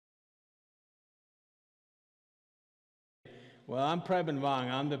Well, I'm Preben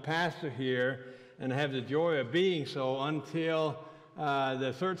Vang. I'm the pastor here and have the joy of being so until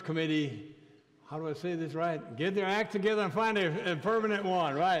the search committee, how do I say this right? Get their act together and find a permanent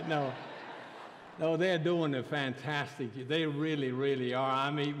one, right? No. No, they're doing a fantastic. They really, really are. I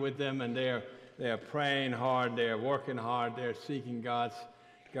meet with them and they're praying hard, they're working hard, they're seeking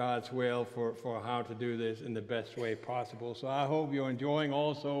God's will for how to do this in the best way possible. So I hope you're enjoying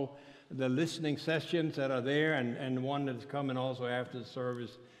also the listening sessions that are there and one that's coming also after the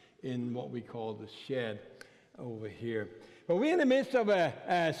service in what we call the shed over here. But we're in the midst of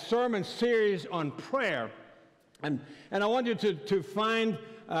a sermon series on prayer. And I want you to find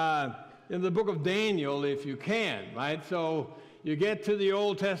in the book of Daniel, if you can, right? So you get to the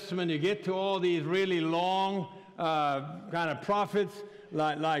Old Testament, you get to all these really long kind of prophets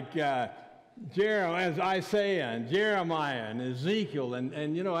like Isaiah and Jeremiah and Ezekiel.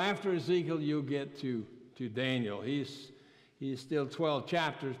 And you know, after Ezekiel, you get to Daniel. He's still 12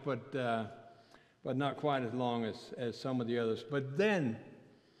 chapters, but not quite as long as some of the others. But then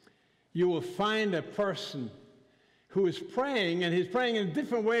you will find a person who is praying, and he's praying in a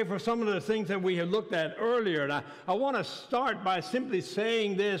different way for some of the things that we have looked at earlier. And I want to start by simply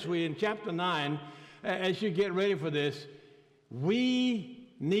saying this. We in chapter 9, as you get ready for this, we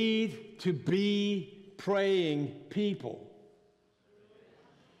need to be praying people.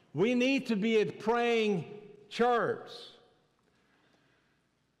 We need to be a praying church.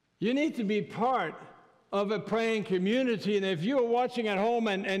 You need to be part of a praying community. And if you're watching at home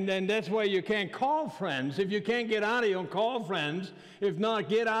and that's why you can't call friends, if you can't get out of your home, call friends. If not,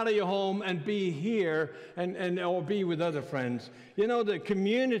 get out of your home and be here or be with other friends. You know, the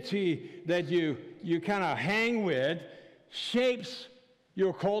community that you kind of hang with shapes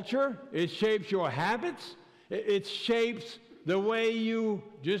your culture. It shapes your habits. It shapes the way you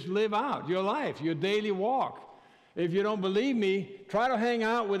just live out your life, your daily walk. If you don't believe me, try to hang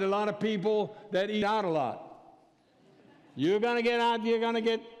out with a lot of people that eat out a lot. You're going to get out, you're going to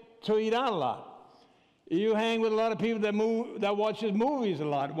get to eat out a lot. You hang with a lot of people that watches movies a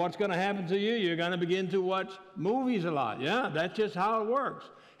lot. What's going to happen to you? You're going to begin to watch movies a lot. Yeah, that's just how it works.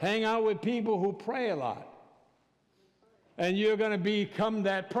 Hang out with people who pray a lot. And you're going to become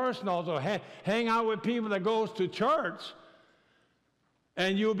that person also. Hang out with people that goes to church.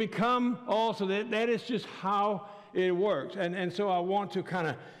 And you'll become also, that is just how it works. And so I want to kind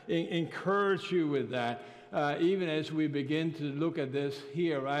of encourage you with that, even as we begin to look at this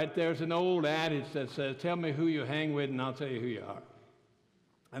here, right? There's an old adage that says, tell me who you hang with and I'll tell you who you are.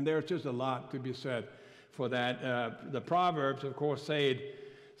 And there's just a lot to be said for that. The Proverbs, of course, say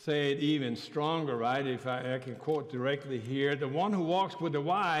it even stronger, right? If I can quote directly here, the one who walks with the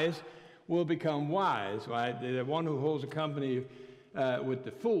wise will become wise, right? The one who holds a company with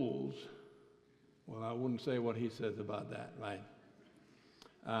the fools, well, I wouldn't say what he says about that, right?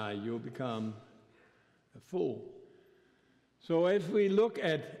 You'll become a fool. So if we look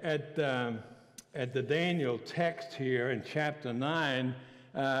at the Daniel text here in chapter 9,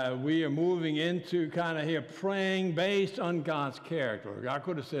 we are moving into kind of here praying based on God's character. I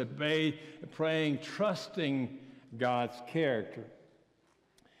could have said praying, trusting God's character.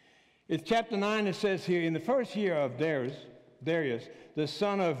 In chapter 9, it says here, in the first year of Darius, the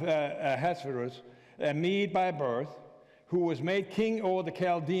son of Ahasuerus, a Mede by birth, who was made king over the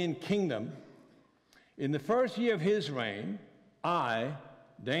Chaldean kingdom, in the first year of his reign, I,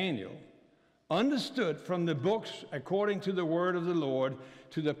 Daniel, understood from the books according to the word of the Lord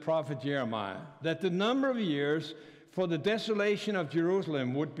to the prophet Jeremiah that the number of years for the desolation of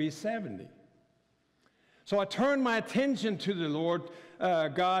Jerusalem would be 70. So I turned my attention to the Lord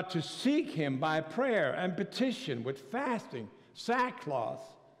God to seek him by prayer and petition with fasting, sackcloth,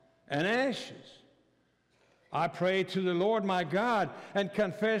 and ashes. I prayed to the Lord my God and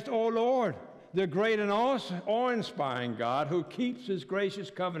confessed, O Lord, the great and awe-inspiring God who keeps his gracious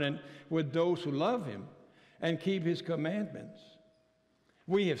covenant with those who love him and keep his commandments.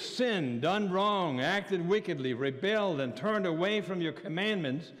 We have sinned, done wrong, acted wickedly, rebelled, and turned away from your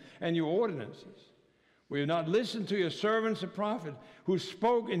commandments and your ordinances. We have not listened to your servants, the prophets, who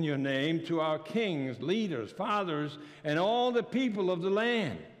spoke in your name to our kings, leaders, fathers, and all the people of the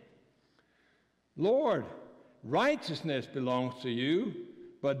land. Lord, righteousness belongs to you,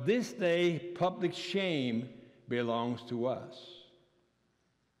 but this day public shame belongs to us.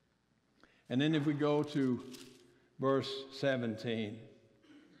 And then if we go to verse 17.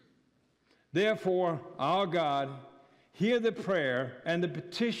 Therefore, our God, hear the prayer and the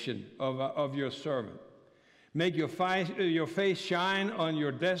petition of your servant. Make your face shine on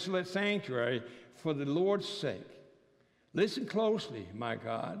your desolate sanctuary for the Lord's sake. Listen closely, my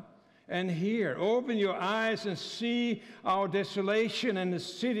God, and hear. Open your eyes and see our desolation and the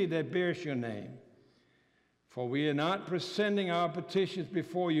city that bears your name. For we are not presenting our petitions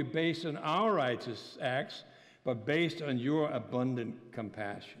before you based on our righteous acts, but based on your abundant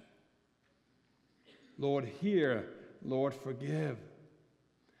compassion. Lord, hear. Lord, forgive.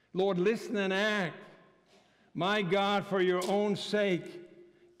 Lord, listen and act. My God, for your own sake,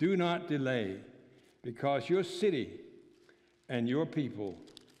 do not delay, because your city and your people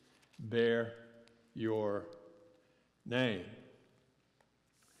bear your name.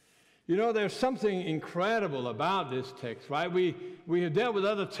 You know, there's something incredible about this text, right? We have dealt with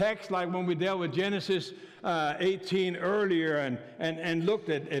other texts, like when we dealt with Genesis 18 earlier and looked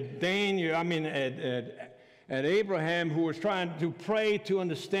at Daniel, at Abraham, who was trying to pray to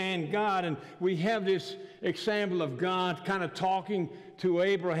understand God. And we have this example of God kind of talking to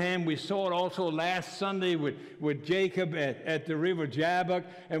Abraham. We saw it also last Sunday with Jacob at the river Jabbok,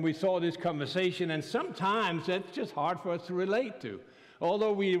 and we saw this conversation. And sometimes that's just hard for us to relate to.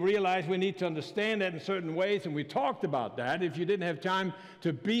 Although we realize we need to understand that in certain ways, and we talked about that. If you didn't have time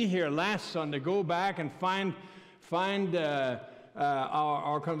to be here last Sunday, go back and find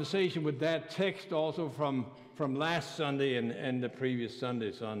our conversation with that text also from last Sunday and the previous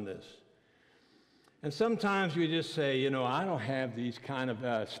Sundays on this. And sometimes we just say, I don't have these kind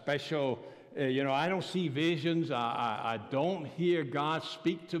of special, I don't see visions. I don't hear God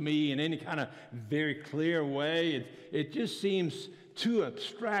speak to me in any kind of very clear way. It just seems too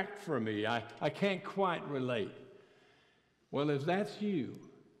abstract for me. I can't quite relate. Well, if that's you,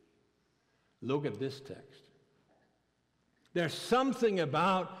 look at this text. There's something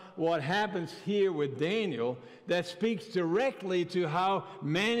about what happens here with Daniel that speaks directly to how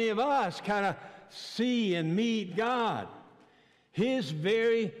many of us kind of see and meet God. His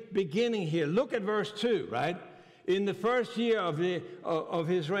very beginning here. Look at verse 2, right? In the first year of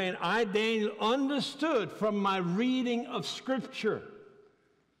his reign, I, Daniel, understood from my reading of Scripture.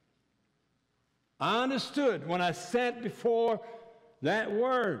 I understood when I sat before that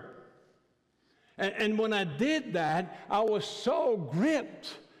word. And when I did that, I was so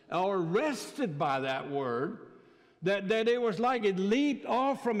gripped or arrested by that word that it was like it leaped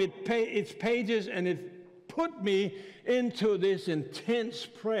off from its pages and it put me into this intense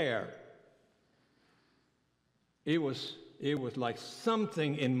prayer. It was like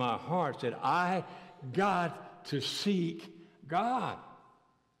something in my heart said, I got to seek God.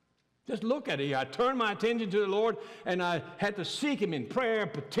 Just look at it. I turned my attention to the Lord, and I had to seek Him in prayer,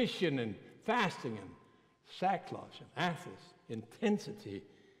 petition, and fasting, and sackcloth, and ashes, intensity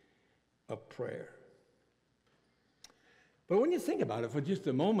of prayer. But when you think about it for just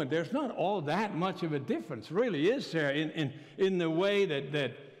a moment, there's not all that much of a difference, really, is there, in the way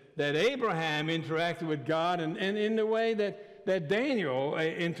that Abraham interacted with God and in the way that Daniel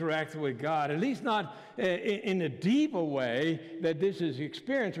interacted with God, at least not in a deeper way that this is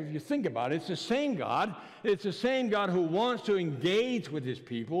experienced. If you think about it, it's the same God. It's the same God who wants to engage with His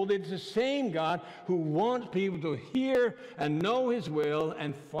people. It's the same God who wants people to hear and know His will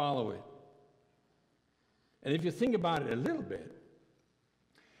and follow it. And if you think about it a little bit,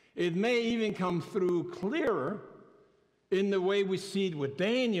 it may even come through clearer in the way we see it with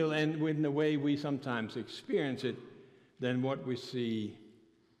Daniel and in the way we sometimes experience it than what we see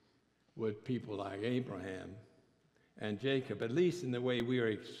with people like Abraham and Jacob, at least in the way we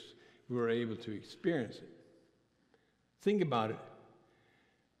were able to experience it. Think about it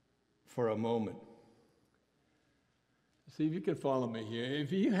for a moment. See if you can follow me here.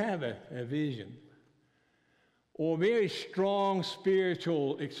 If you have a vision or a very strong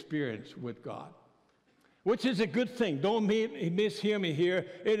spiritual experience with God, which is a good thing. Don't mishear me here.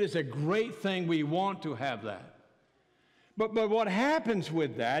 It is a great thing. We want to have that. But what happens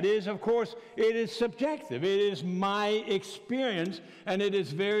with that is, of course, it is subjective. It is my experience, and it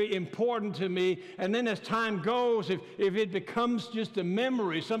is very important to me. And then as time goes, if it becomes just a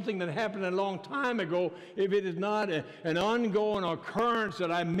memory, something that happened a long time ago, if it is not an ongoing occurrence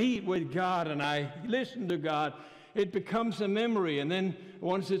that I meet with God and I listen to God, it becomes a memory. And then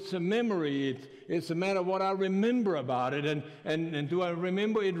once it's a memory, it's a matter of what I remember about it, and do I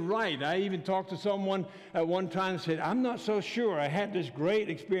remember it right? I even talked to someone at one time and said, I'm not so sure. I had this great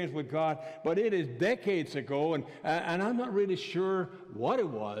experience with God, but it is decades ago, and I'm not really sure what it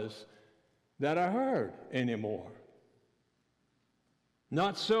was that I heard anymore.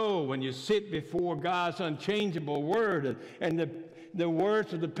 Not so when you sit before God's unchangeable word, and the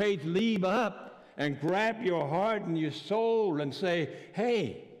words of the page leap up and grab your heart and your soul and say,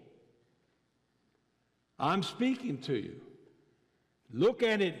 hey, I'm speaking to you. Look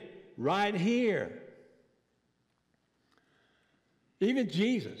at it right here. Even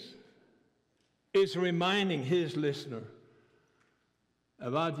Jesus, is reminding his listener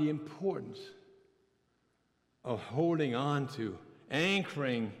about the importance of holding on to,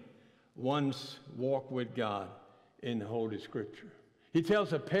 anchoring one's walk with God in the Holy Scripture. He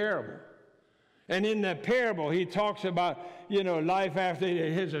tells a parable. And in that parable, he talks about, life after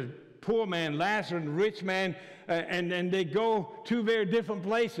here's a poor man, Lazarus, and rich man, and they go two very different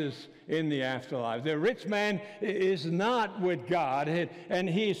places in the afterlife. The rich man is not with God, and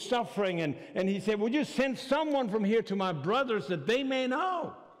he's suffering, and he said, would you send someone from here to my brothers that they may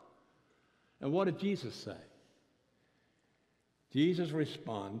know? And what did Jesus say? Jesus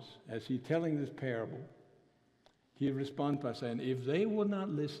responds, as he's telling this parable, he responds by saying, if they will not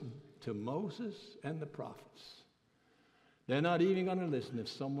listen to Moses and the prophets, they're not even going to listen if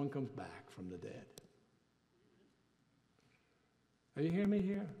someone comes back from the dead. Are you hearing me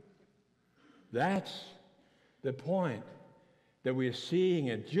here? That's the point that we're seeing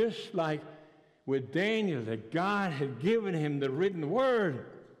it. Just like with Daniel, that God had given him the written word,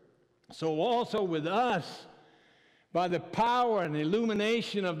 so also with us, by the power and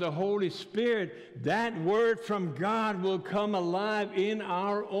illumination of the Holy Spirit, that word from God will come alive in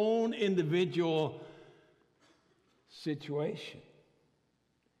our own individual situation.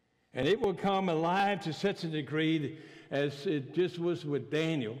 And it will come alive to such a degree as it just was with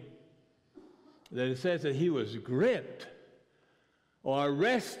Daniel, that it says that he was gripped or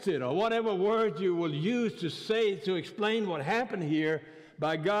arrested, or whatever word you will use to explain what happened here,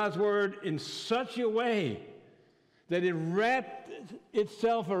 by God's word in such a way that it wrapped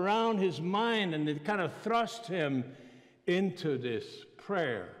itself around his mind and it kind of thrust him into this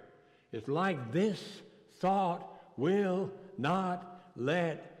prayer. It's like this thought will not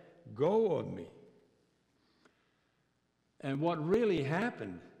let go of me. And what really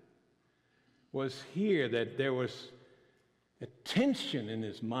happened was here that there was a tension in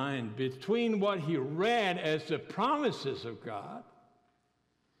his mind between what he read as the promises of God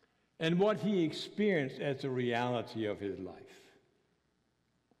and what he experienced as the reality of his life.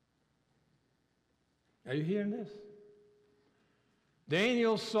 Are you hearing this?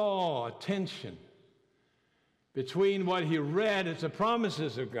 Daniel saw a tension between what he read as the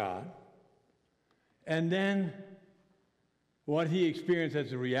promises of God and then what he experienced as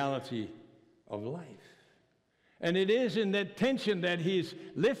the reality of life. And it is in that tension that he's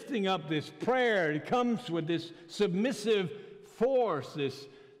lifting up this prayer. It comes with this submissive force, this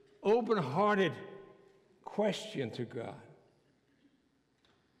open-hearted question to God.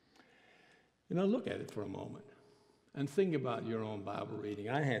 Look at it for a moment and think about your own Bible reading.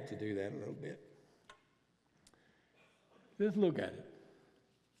 I had to do that a little bit. Just look at it.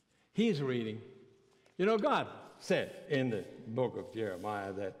 He's reading. God said in the book of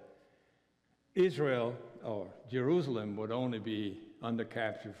Jeremiah that Israel or Jerusalem would only be under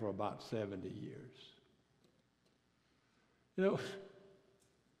capture for about 70 years.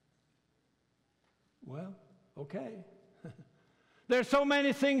 Well, okay. There's so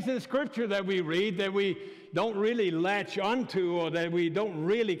many things in Scripture that we read that we don't really latch onto or that we don't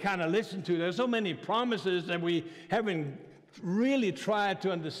really kind of listen to. There's so many promises that we haven't really tried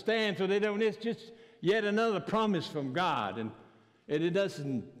to understand, so it's just yet another promise from God, and it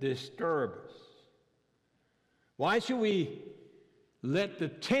doesn't disturb us. Why should we let the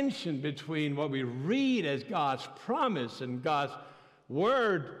tension between what we read as God's promise and God's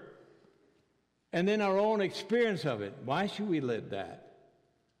word and then our own experience of it, why should we let that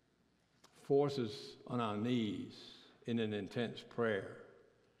force us on our knees in an intense prayer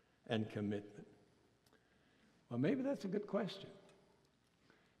and commitment? Well, maybe that's a good question.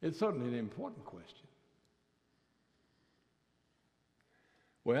 It's certainly an important question.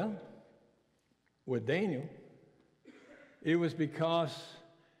 Well, with Daniel, it was because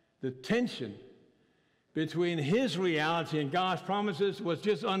the tension between his reality and God's promises was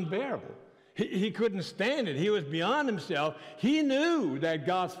just unbearable. He couldn't stand it. He was beyond himself. He knew that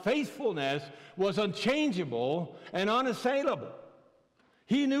God's faithfulness was unchangeable and unassailable.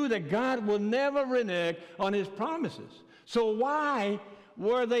 He knew that God will never renege on his promises. So why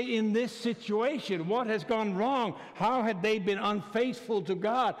were they in this situation? What has gone wrong? How had they been unfaithful to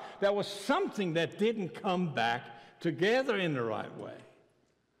God? There was something that didn't come back together in the right way.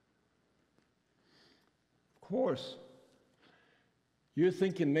 Of course, you're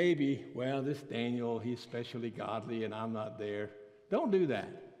thinking maybe, well, this Daniel, he's especially godly and I'm not there. Don't do that.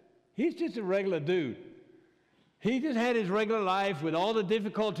 He's just a regular dude. He just had his regular life with all the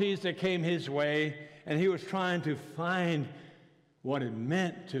difficulties that came his way, and he was trying to find what it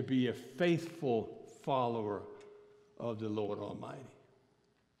meant to be a faithful follower of the Lord Almighty.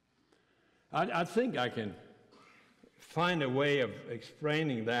 I think I can find a way of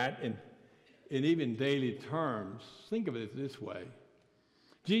explaining that in even daily terms, think of it this way.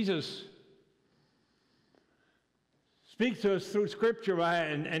 Jesus speaks to us through Scripture, right?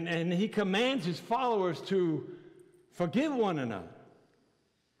 And he commands his followers to forgive one another.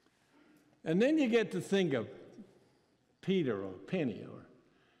 And then you get to think of Peter or Penny or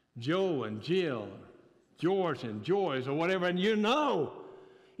Joe and Jill, or George and Joyce or whatever, and you know,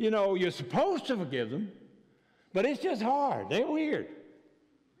 you're supposed to forgive them, but it's just hard. They're weird.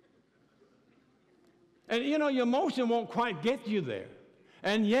 And your emotion won't quite get you there.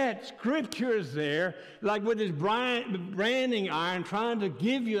 And yet, Scripture is there, like with this branding iron, trying to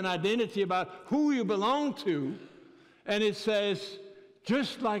give you an identity about who you belong to. And it says,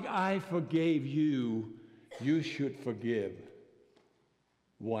 just like I forgave you, you should forgive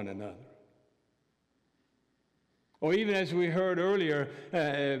one another. Or even as we heard earlier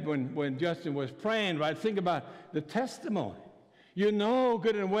when Justin was praying, right? Think about the testimony. You know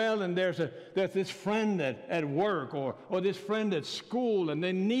good and well, and there's this friend at work or this friend at school, and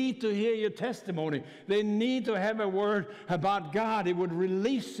they need to hear your testimony. They need to have a word about God. It would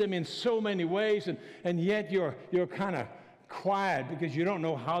release them in so many ways, and yet you're kind of quiet because you don't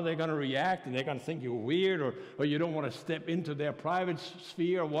know how they're going to react, and they're going to think you're weird, or you don't want to step into their private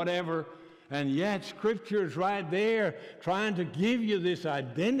sphere or whatever. And yet Scripture is right there trying to give you this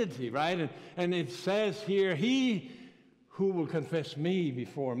identity, right? And it says here, he who will confess me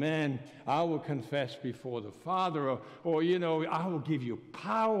before men, I will confess before the Father. Or I will give you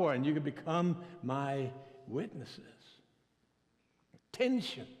power and you can become my witnesses.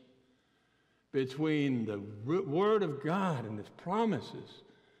 Tension between the Word of God and His promises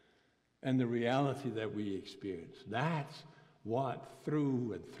and the reality that we experience. That's what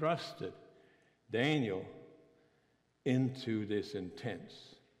threw and thrusted Daniel into this intense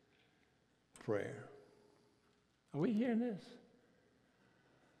prayer. Are we hearing this?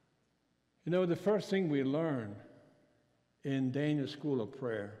 The first thing we learn in Daniel's school of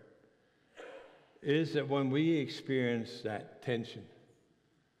prayer is that when we experience that tension,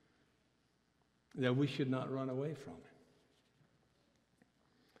 that we should not run away from it.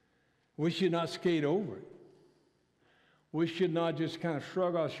 We should not skate over it. We should not just kind of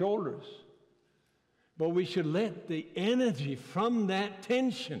shrug our shoulders, but we should let the energy from that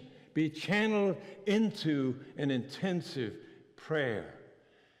tension be channeled into an intensive prayer.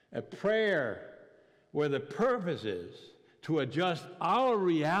 A prayer where the purpose is to adjust our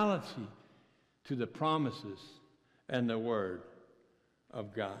reality to the promises and the Word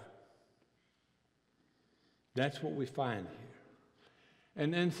of God. That's what we find here.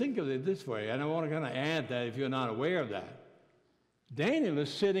 And think of it this way, and I want to kind of add that if you're not aware of that. Daniel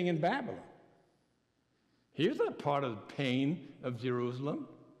is sitting in Babylon. He was not part of the pain of Jerusalem.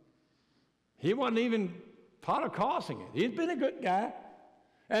 He wasn't even part of causing it. He's been a good guy,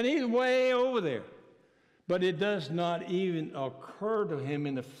 and he's way over there. But it does not even occur to him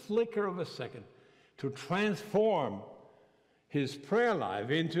in the flicker of a second to transform his prayer life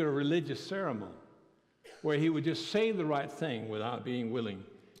into a religious ceremony where he would just say the right thing without being willing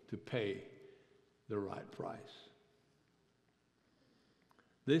to pay the right price.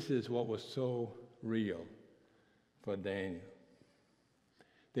 This is what was so real for Daniel.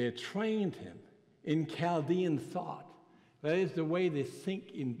 They had trained him in Chaldean thought. That is the way they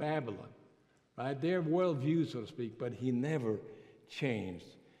think in Babylon, right? Their worldview, so to speak, but he never changed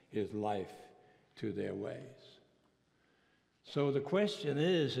his life to their ways. So the question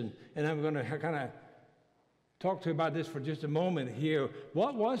is, and I'm going to kind of talk to you about this for just a moment here,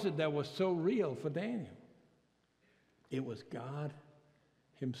 what was it that was so real for Daniel? It was God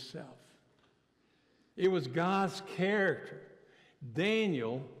Himself. It was God's character.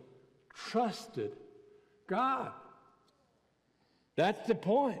 Daniel trusted God. That's the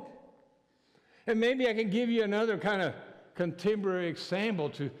point. And maybe I can give you another kind of contemporary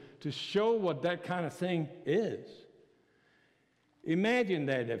example to show what that kind of thing is. Imagine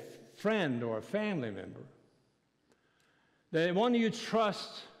that a friend or a family member, that one you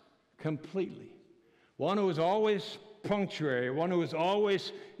trust completely, one who is always punctual, one who is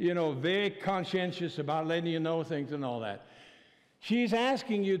always, very conscientious about letting you know things and all that. She's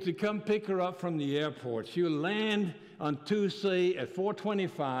asking you to come pick her up from the airport. She'll land on Tuesday at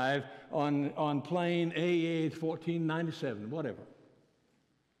 4:25 on plane AA 1497, whatever.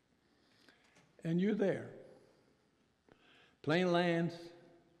 And you're there. Plane lands.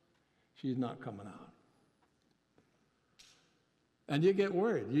 She's not coming out. And you get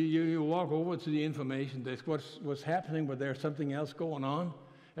worried. You walk over to the information desk. What's happening? Was there something else going on?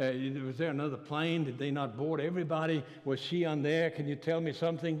 Was there another plane? Did they not board everybody? Was she on there? Can you tell me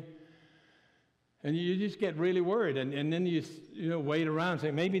something? And you just get really worried, and then you wait around and say,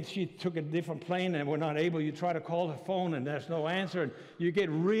 maybe she took a different plane and we're not able. You try to call the phone and there's no answer, and you get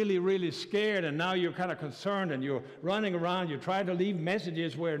really, really scared, and now you're kind of concerned, and you're running around. You try to leave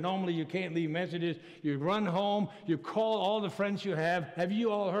messages where normally you can't leave messages. You run home. You call all the friends you have. Have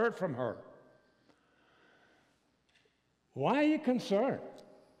you all heard from her? Why are you concerned?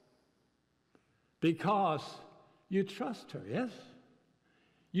 Because you trust her, yes?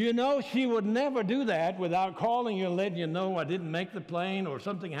 You know she would never do that without calling you and letting you know, I didn't make the plane, or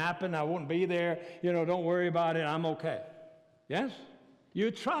something happened, I won't be there, don't worry about it, I'm okay. Yes? You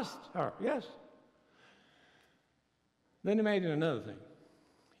trust her, yes? Then imagine another thing.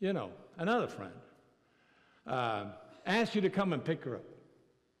 Another friend asks you to come and pick her up.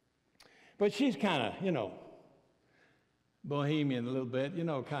 But she's kind of, bohemian a little bit,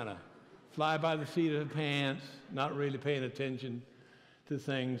 kind of fly by the seat of her pants, not really paying attention to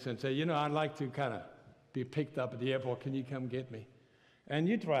things, and say, I'd like to kind of be picked up at the airport. Can you come get me? And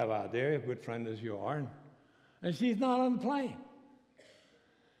you drive out there, a good friend as you are, and she's not on the plane.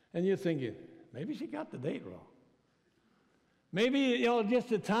 And you're thinking, maybe she got the date wrong. Maybe, just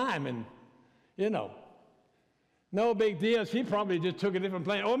the time, and, no big deal. She probably just took a different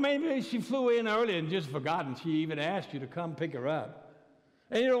plane. Or maybe she flew in early and just forgotten. She even asked you to come pick her up.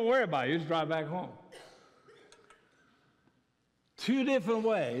 And you don't worry about it. You just drive back home. Two different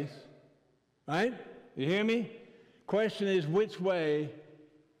ways, right? You hear me? Question is, which way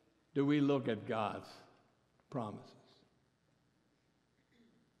do we look at God's promises?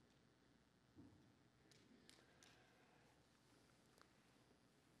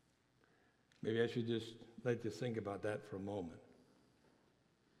 Maybe I should just let you think about that for a moment.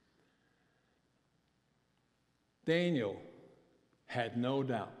 Daniel had no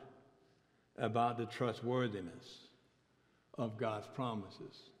doubt about the trustworthiness of God's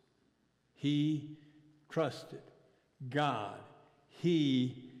promises. He trusted God.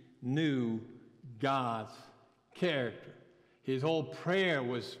 He knew God's character. His whole prayer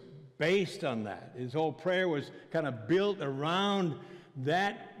was based on that. His whole prayer was kind of built around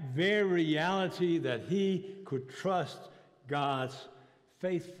that very reality that he could trust God's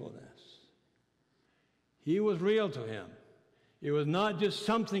faithfulness. He was real to him. It was not just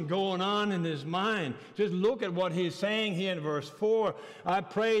something going on in his mind. Just look at what he's saying here in verse 4. I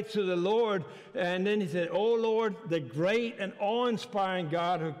prayed to the Lord, and then he said, O Lord, the great and awe-inspiring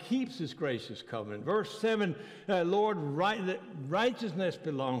God who keeps his gracious covenant. Verse 7, Lord, righteousness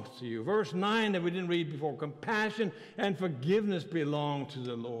belongs to you. Verse 9 that we didn't read before, compassion and forgiveness belong to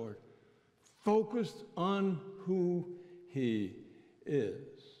the Lord. Focused on who he is.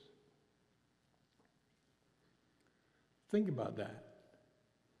 Think about that.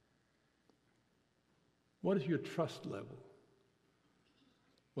 What is your trust level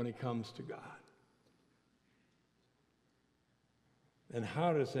when it comes to God? And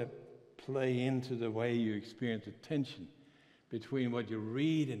how does that play into the way you experience the tension between what you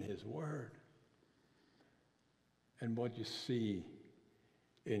read in his word and what you see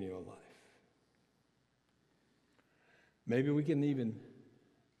in your life? Maybe we can even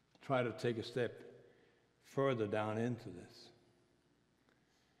try to take a step further down into this.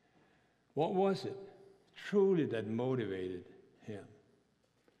 What was it truly that motivated him?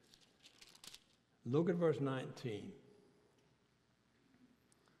 Look at verse 19.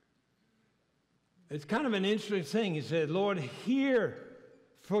 It's kind of an interesting thing. He said, Lord, hear,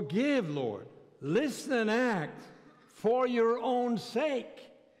 forgive, Lord. Listen and act for your own sake.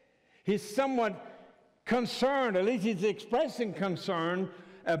 He's somewhat concerned, at least he's expressing concern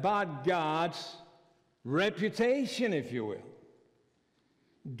about God's reputation, if you will.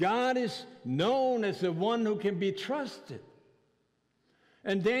 God is known as the one who can be trusted.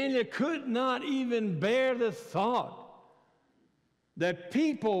 And Daniel could not even bear the thought that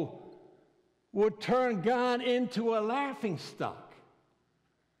people would turn God into a laughingstock,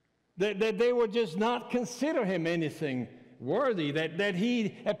 that they would just not consider him anything worthy, that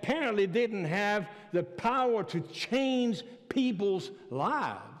he apparently didn't have the power to change people's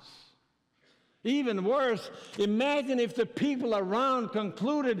lives. Even worse, imagine if the people around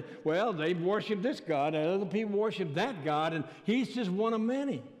concluded, well, they worship this God and other people worship that God, and he's just one of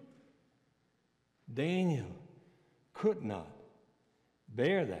many. Daniel could not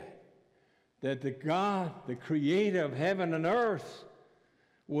bear that the God, the creator of heaven and earth,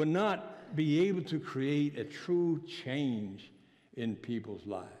 would not be able to create a true change in people's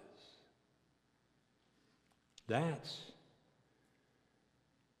lives. That's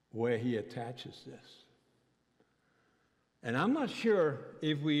where he attaches this. And I'm not sure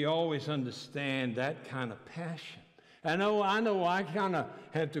if we always understand that kind of passion. I know I kind of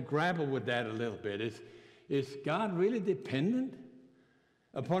had to grapple with that a little bit. Is God really dependent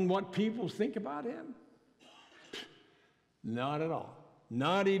upon what people think about him? Not at all.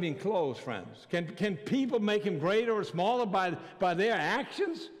 Not even close, friends. Can people make him greater or smaller by their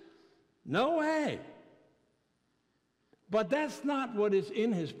actions? No way. But that's not what is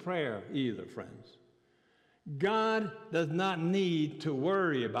in his prayer either, friends. God does not need to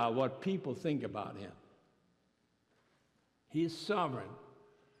worry about what people think about him. He is sovereign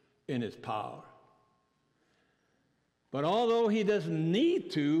in his power. But although he doesn't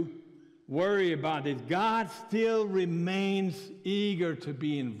need to worry about it, God still remains eager to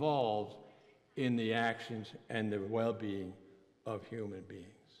be involved in the actions and the well-being of human beings.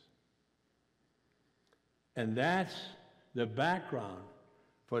 And that's the background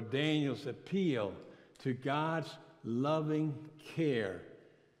for Daniel's appeal to God's loving care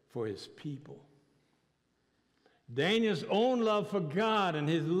for his people. Daniel's own love for God and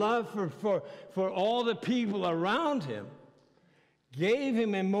his love for all the people around him gave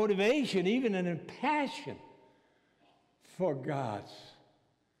him a motivation, even a passion for God's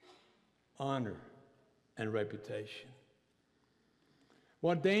honor and reputation.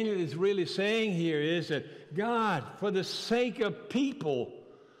 What Daniel is really saying here is that, God, for the sake of people,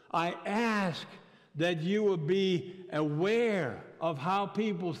 I ask that you will be aware of how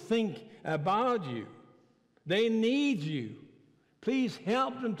people think about you. They need you. Please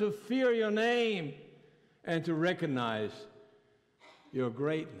help them to fear your name and to recognize your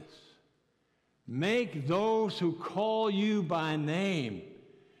greatness. Make those who call you by name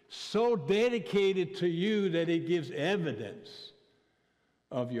so dedicated to you that it gives evidence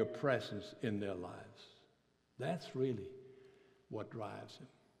of your presence in their lives. That's really what drives him.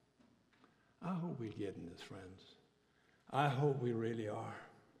 I hope we get in this, friends. I hope we really are.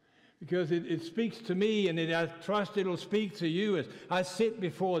 Because it speaks to me, and I trust it'll speak to you as I sit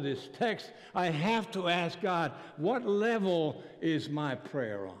before this text. I have to ask God, what level is my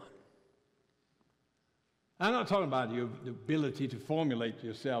prayer on? I'm not talking about your ability to formulate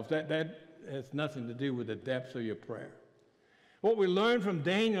yourself. That has nothing to do with the depth of your prayer. What we learn from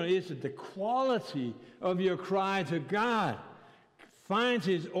Daniel is that the quality of your cry to God finds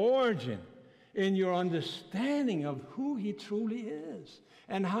its origin in your understanding of who he truly is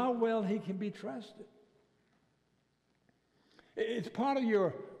and how well he can be trusted. It's part of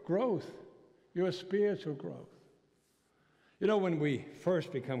your growth, your spiritual growth. You know, when we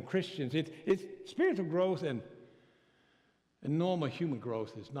first become Christians, it's spiritual growth and normal human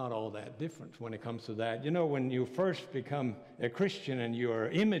growth is not all that different when it comes to that. You know, when you first become a Christian and you're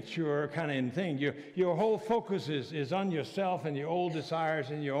immature kind of thing, your whole focus is on yourself and your old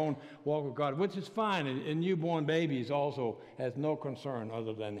desires and your own walk with God, which is fine. A newborn baby also has no concern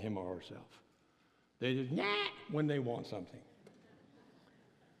other than him or herself. They just, when they want something.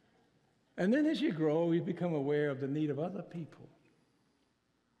 And then as you grow, you become aware of the need of other people.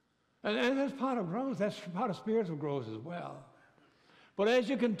 And that's part of growth. That's part of spiritual growth as well. But as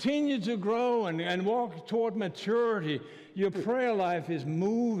you continue to grow and walk toward maturity, your prayer life is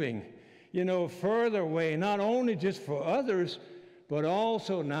moving, further away, not only just for others, but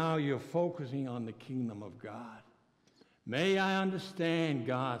also now you're focusing on the kingdom of God. May I understand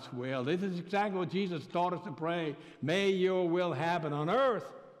God's will. This is exactly what Jesus taught us to pray. May your will happen on earth,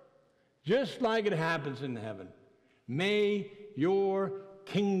 just like it happens in heaven. May your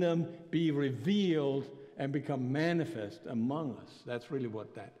kingdom be revealed and become manifest among us. That's really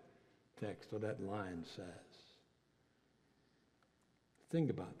what that text or that line says. Think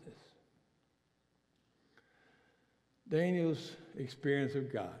about this. Daniel's experience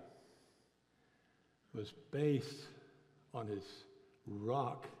of God was based on his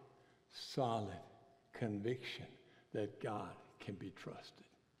rock-solid conviction that God can be trusted.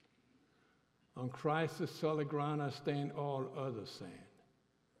 On Christ the solid ground I stand, all other sand.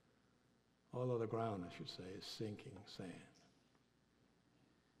 All other ground, I should say, is sinking sand.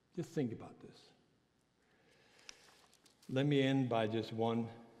 Just think about this. Let me end by just one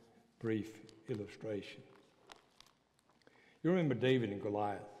brief illustration. You remember David and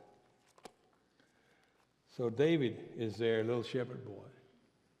Goliath. So David is their little shepherd boy.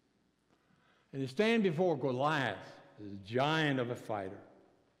 And he stands before Goliath, this giant of a fighter.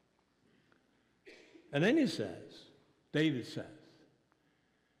 And then David says,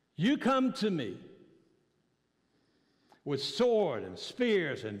 you come to me with sword and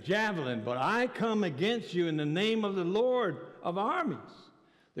spears and javelin, but I come against you in the name of the Lord of armies,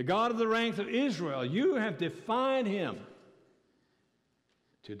 the God of the ranks of Israel. You have defied him.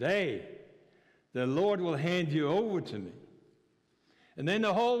 Today, the Lord will hand you over to me. And then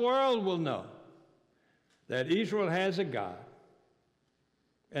the whole world will know that Israel has a God,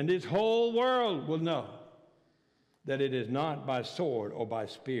 and this whole world will know that it is not by sword or by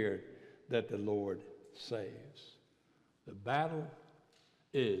spear that the Lord saves. The battle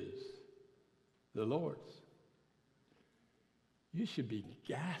is the Lord's. You should be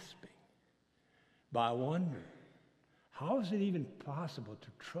gasping by wondering, how is it even possible to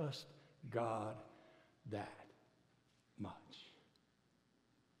trust God that much?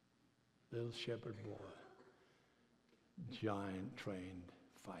 Little shepherd boy, giant trained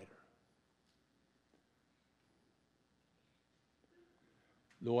fighter.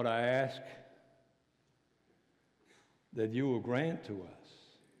 Lord, I ask that you will grant to us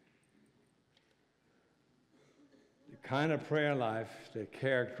the kind of prayer life that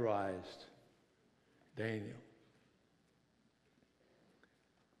characterized Daniel.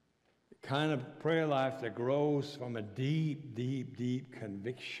 The kind of prayer life that grows from a deep, deep, deep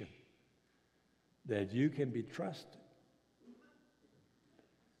conviction that you can be trusted.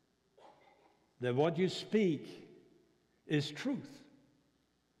 That what you speak is truth.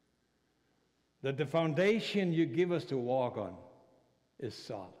 That the foundation you give us to walk on is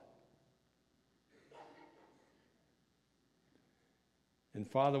solid. And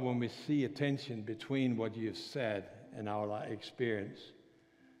Father, when we see a tension between what you've said and our experience,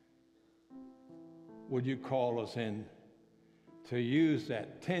 would you call us in to use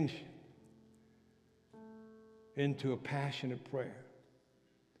that tension into a passionate prayer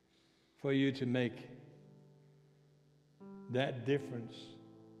for you to make that difference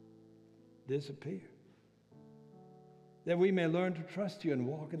disappear, that we may learn to trust you and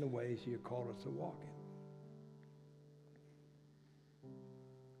walk in the ways you call us to walk in.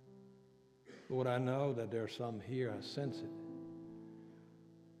 Lord, I know that there are some here, I sense it,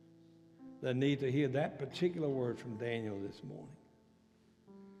 that need to hear that particular word from Daniel this morning.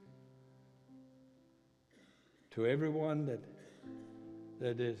 To everyone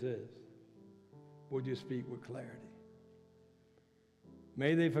that this is, would you speak with clarity?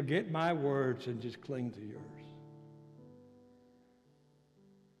 May they forget my words and just cling to yours.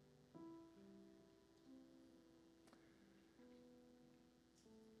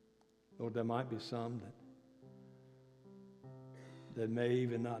 Lord, there might be some that may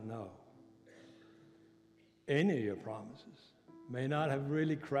even not know any of your promises, may not have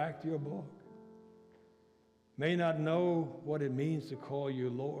really cracked your book, may not know what it means to call you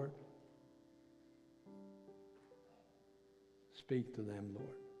Lord. Speak to them,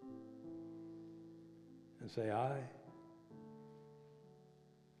 Lord, and say,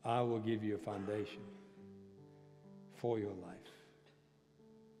 I will give you a foundation for your life.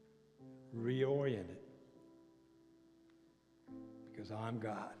 Reorient it, because I'm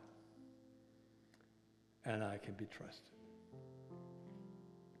God and I can be trusted.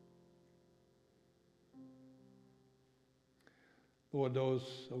 Lord,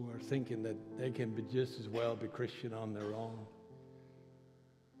 those who are thinking that they can be just as well be Christian on their own,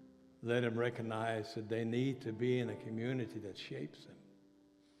 let them recognize that they need to be in a community that shapes them.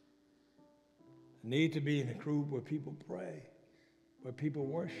 They need to be in a group where people pray, where people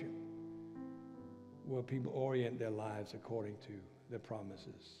worship, where people orient their lives according to the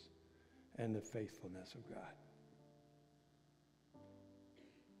promises and the faithfulness of God.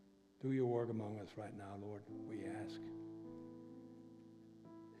 Do your work among us right now, Lord, we ask.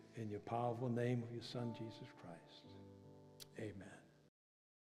 In your powerful name of your Son, Jesus Christ. Amen.